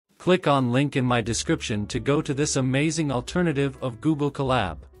Click on link in my description to go to this amazing alternative of Google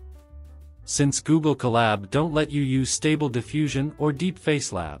Collab. Since Google Collab don't let you use Stable Diffusion or Deep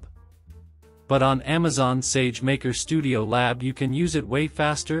Face Lab. But on Amazon SageMaker Studio Lab you can use it way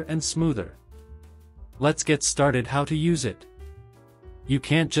faster and smoother. Let's get started how to use it. You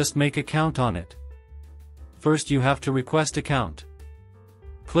can't just make account on it. First you have to request account.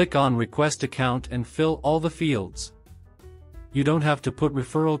 Click on Request Account and fill all the fields. You don't have to put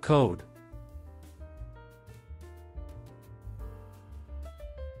referral code.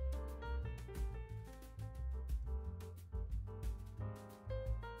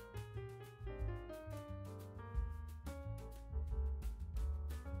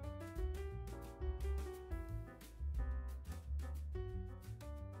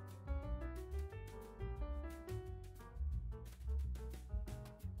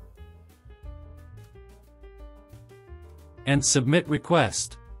 And submit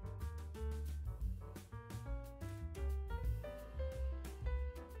request.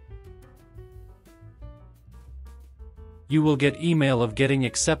 You will get email of getting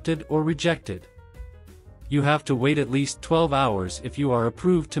accepted or rejected. You have to wait at least 12 hours if you are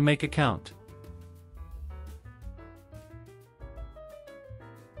approved to make account.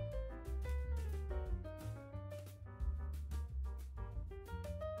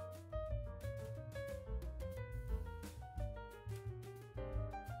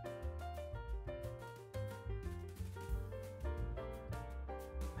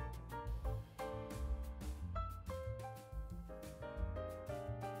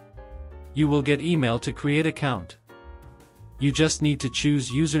 You will get email to create account. You just need to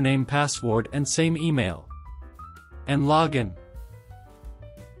choose username, password and same email. And log in.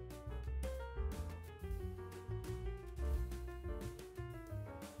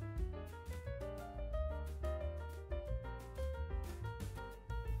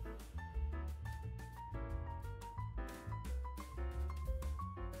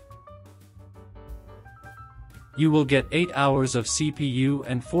 You will get 8 hours of CPU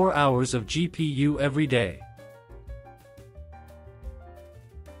and 4 hours of GPU every day.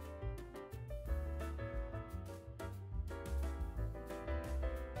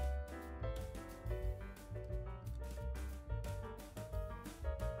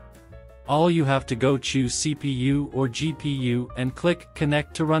 All you have to go choose CPU or GPU and click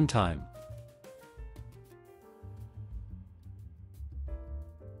Connect to Runtime.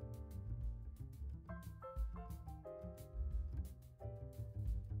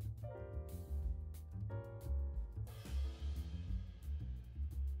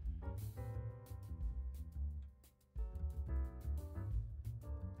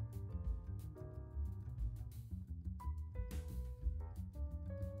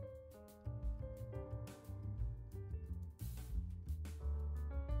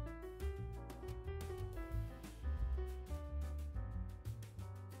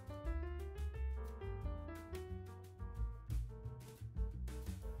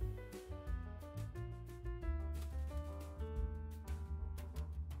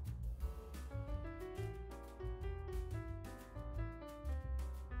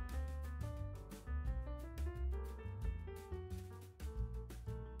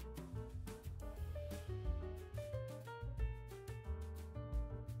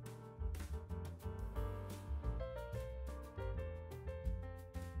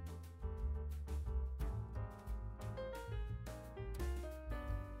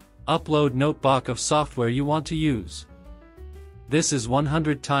 Upload notebook of software you want to use. This is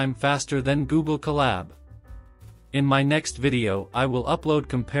 100 times faster than Google Collab. In my next video I will upload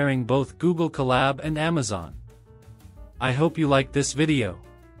comparing both Google Collab and Amazon. I hope you like this video.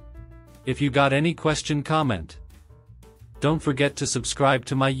 If you got any question, comment. Don't forget to subscribe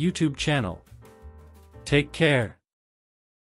to my YouTube channel. Take care.